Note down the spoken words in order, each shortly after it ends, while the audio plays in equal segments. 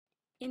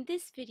In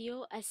this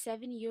video, a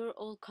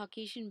 7-year-old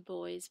Caucasian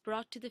boy is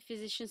brought to the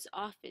physician's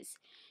office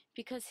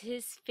because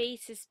his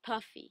face is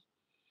puffy,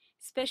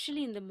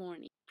 especially in the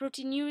morning.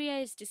 Proteinuria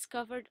is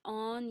discovered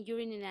on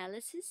urine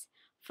analysis.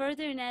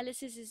 Further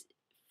analysis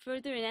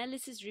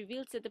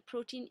reveals that the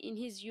protein in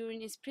his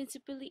urine is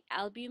principally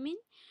albumin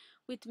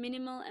with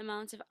minimal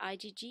amounts of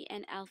IgG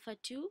and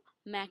alpha-2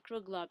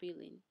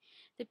 macroglobulin.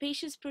 The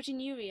patient's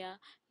proteinuria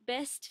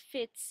best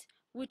fits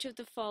which of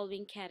the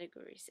following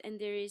categories? And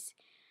there is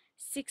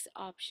 6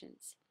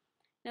 options.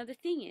 Now the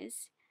thing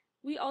is,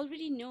 we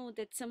already know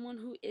that someone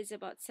who is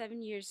about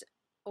 7 years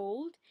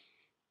old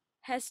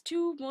has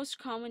 2 most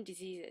common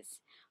diseases.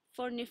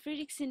 For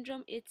nephritic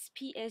syndrome, it's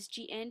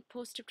PSGN,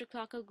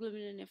 post-streptococcal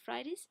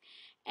glomerulonephritis,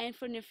 and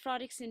for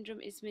nephrotic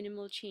syndrome is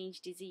minimal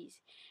change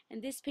disease.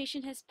 And this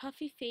patient has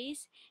puffy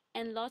face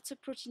and lots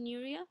of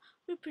proteinuria.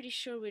 We're pretty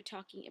sure we're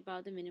talking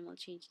about the minimal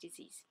change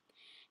disease.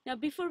 Now,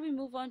 before we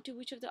move on to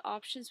which of the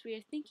options we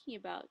are thinking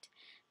about,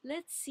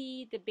 let's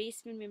see the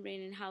basement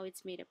membrane and how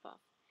it's made up of.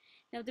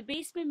 Now, the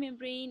basement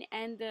membrane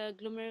and the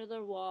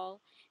glomerular wall,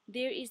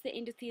 there is the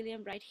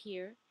endothelium right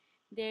here.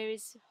 There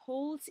is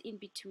holes in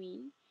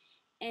between,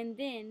 and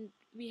then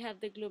we have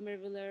the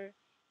glomerular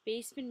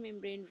basement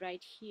membrane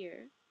right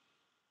here,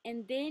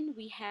 and then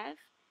we have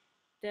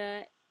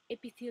the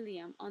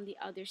epithelium on the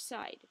other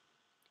side.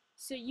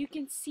 So you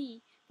can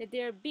see that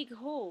there are big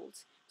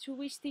holes through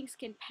which things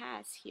can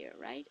pass here,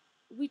 right?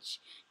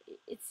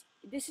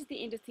 This is the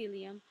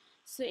endothelium.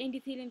 So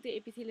endothelium to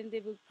epithelium,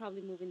 they will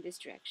probably move in this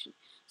direction.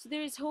 So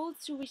there is holes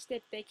through which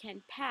that they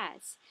can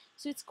pass.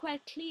 So it's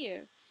quite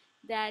clear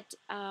that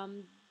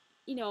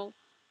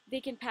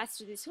they can pass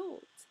through these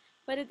holes.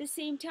 But at the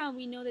same time,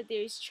 we know that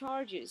there is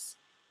charges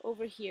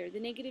over here, the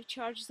negative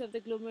charges of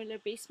the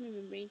glomerular basement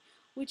membrane,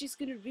 which is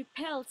going to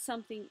repel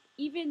something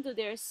even though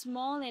they're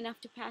small enough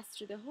to pass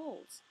through the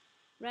holes,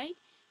 right?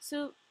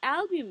 So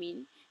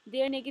albumin,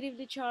 they are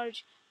negatively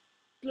charged.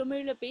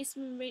 Glomerular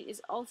basement membrane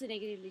is also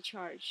negatively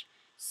charged.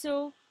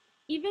 So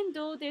even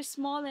though they're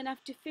small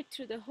enough to fit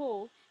through the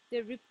hole,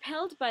 they're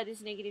repelled by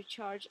this negative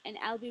charge, and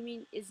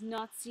albumin is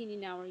not seen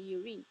in our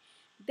urine.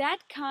 That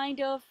kind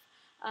of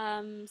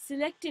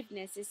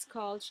selectiveness is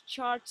called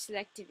charge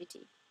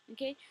selectivity.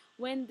 Okay,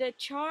 when the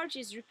charge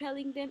is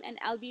repelling them and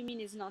albumin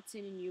is not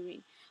seen in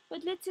urine.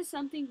 But let's say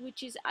something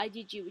which is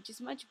IgG, which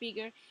is much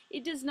bigger,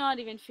 it does not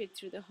even fit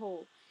through the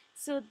hole.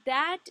 So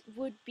that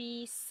would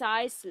be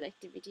size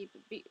selectivity.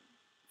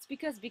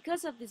 It's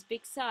because of this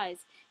big size,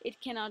 it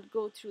cannot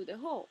go through the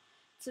hole.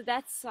 So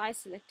that's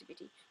size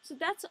selectivity. So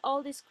that's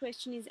all this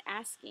question is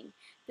asking.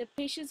 The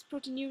patient's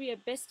proteinuria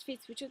best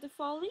fits which of the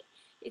following?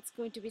 It's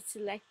going to be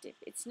selective.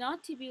 It's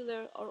not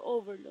tubular or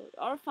overload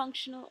or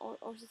functional or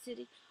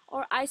orthostatic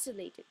or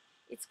isolated.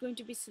 It's going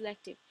to be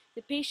selective.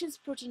 The patient's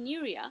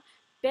proteinuria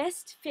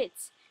best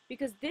fits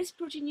because this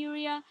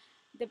proteinuria,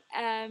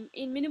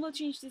 in minimal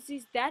change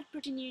disease, that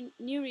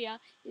proteinuria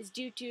is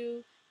due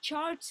to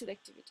charge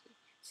selectivity.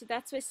 So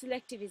that's why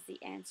selective is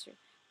the answer.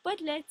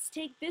 But let's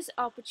take this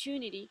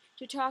opportunity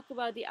to talk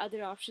about the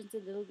other options a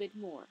little bit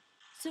more.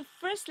 So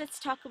first let's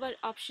talk about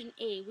option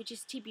A, which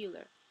is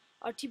tubular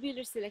or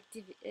tubular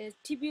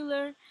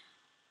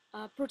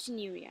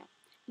proteinuria.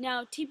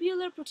 Now,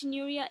 tubular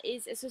proteinuria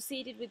is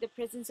associated with the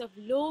presence of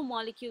low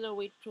molecular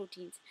weight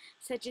proteins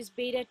such as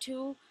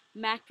beta-2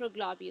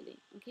 macroglobulin.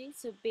 Okay,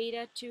 so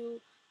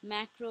beta-2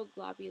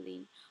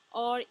 macroglobulin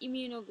or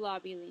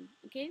immunoglobulin.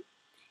 Okay,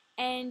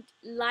 and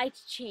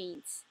light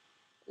chains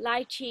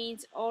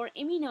or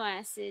amino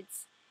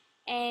acids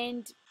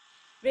and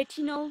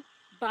retinol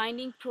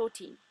binding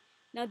protein.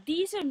 Now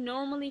these are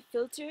normally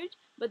filtered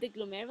by the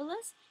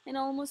glomerulus and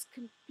almost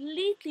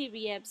completely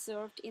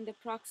reabsorbed in the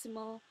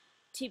proximal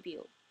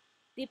tubule.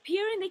 They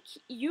appear in the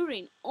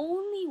urine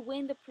only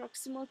when the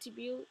proximal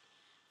tubule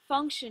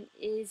function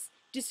is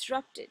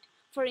disrupted.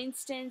 For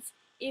instance,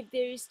 if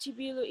there is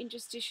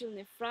tubulointerstitial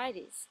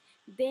nephritis,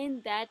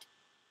 then that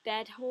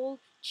whole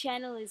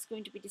channel is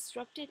going to be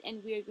disrupted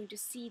and we are going to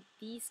see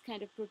these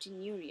kind of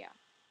proteinuria.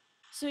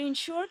 So in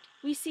short,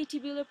 we see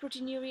tubular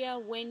proteinuria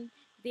when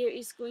there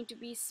is going to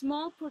be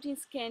small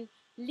proteins can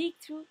leak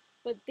through,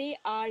 but they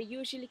are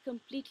usually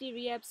completely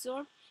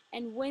reabsorbed,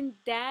 and when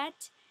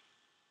that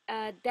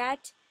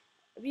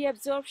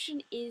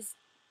reabsorption is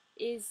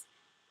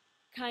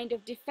kind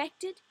of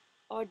defected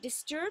or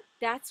disturbed,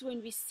 that's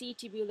when we see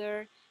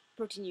tubular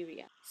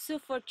proteinuria. So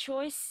for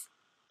choice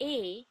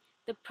A,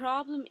 the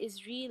problem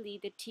is really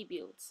the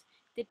tubules.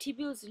 The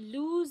tubules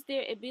lose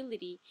their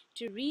ability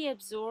to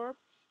reabsorb.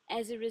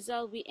 As a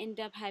result, we end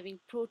up having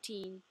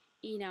protein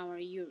in our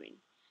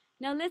urine.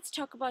 Now let's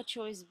talk about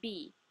choice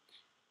B,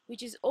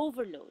 which is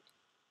overload.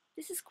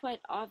 This is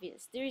quite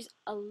obvious. There is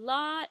a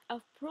lot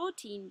of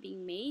protein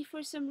being made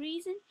for some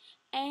reason,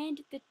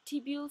 and the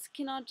tubules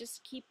cannot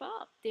just keep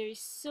up. There is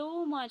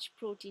so much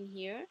protein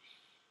here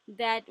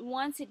that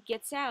once it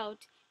gets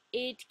out,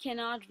 it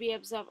cannot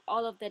reabsorb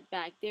all of that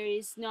back. There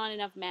is not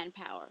enough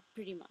manpower,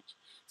 pretty much.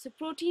 So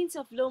proteins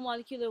of low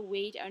molecular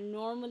weight are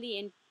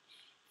normally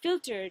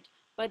filtered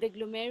by the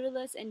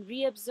glomerulus and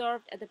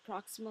reabsorbed at the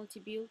proximal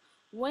tubule,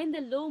 When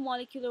the low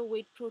molecular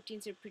weight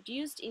proteins are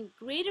produced in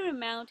greater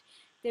amount,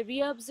 the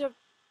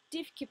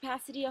reabsorptive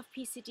capacity of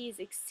PCT is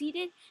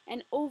exceeded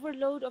and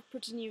overload of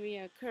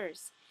proteinuria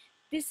occurs.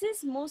 This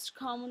is most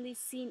commonly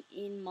seen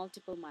in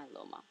multiple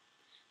myeloma.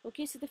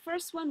 Okay, so the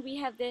first one we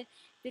have the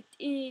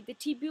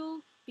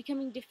tubule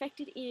becoming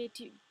defected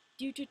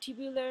due to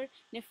tubular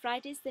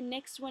nephritis. The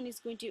next one is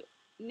going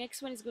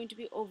to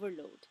be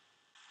overload.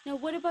 Now,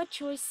 what about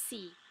choice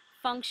C,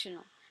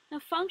 functional? Now,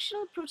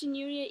 functional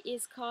proteinuria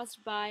is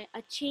caused by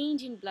a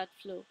change in blood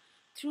flow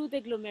through the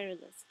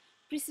glomerulus,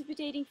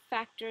 precipitating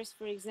factors,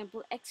 for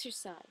example,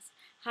 exercise,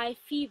 high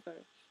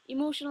fever,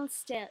 emotional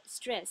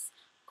stress,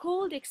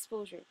 cold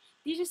exposure.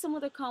 These are some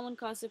of the common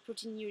causes of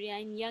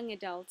proteinuria in young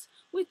adults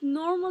with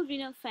normal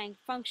renal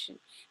function,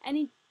 and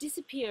it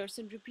disappears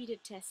on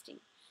repeated testing.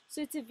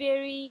 So it's a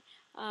very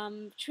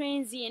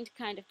transient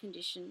kind of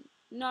condition,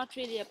 not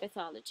really a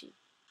pathology.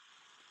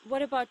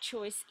 What about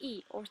choice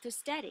E,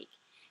 orthostatic?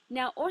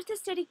 Now,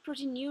 orthostatic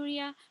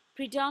proteinuria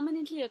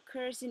predominantly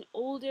occurs in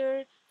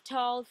older,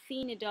 tall,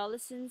 thin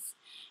adolescents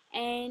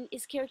and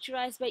is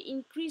characterized by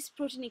increased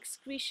protein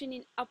excretion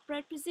in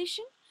upright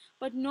position,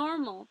 but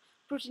normal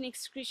protein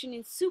excretion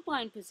in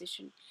supine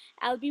position.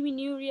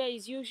 Albuminuria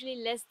is usually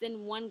less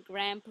than 1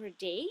 gram per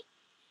day,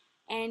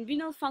 and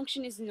renal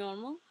function is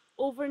normal.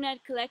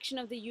 Overnight collection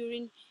of the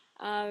urine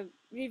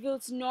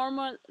reveals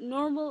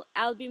normal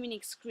albumin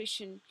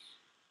excretion.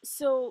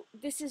 So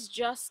this is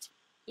just,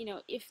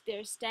 if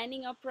they're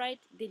standing upright,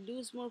 they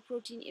lose more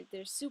protein. If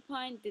they're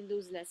supine, they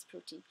lose less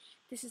protein.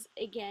 This is,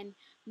 again,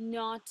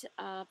 not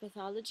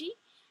pathology,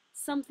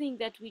 something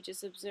that we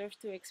just observe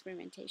through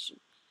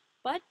experimentation.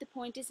 But the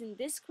point is, in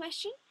this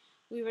question,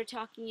 we were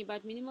talking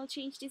about minimal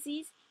change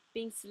disease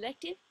being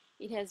selective.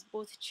 It has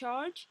both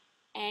charge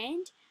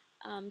and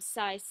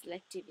size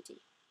selectivity.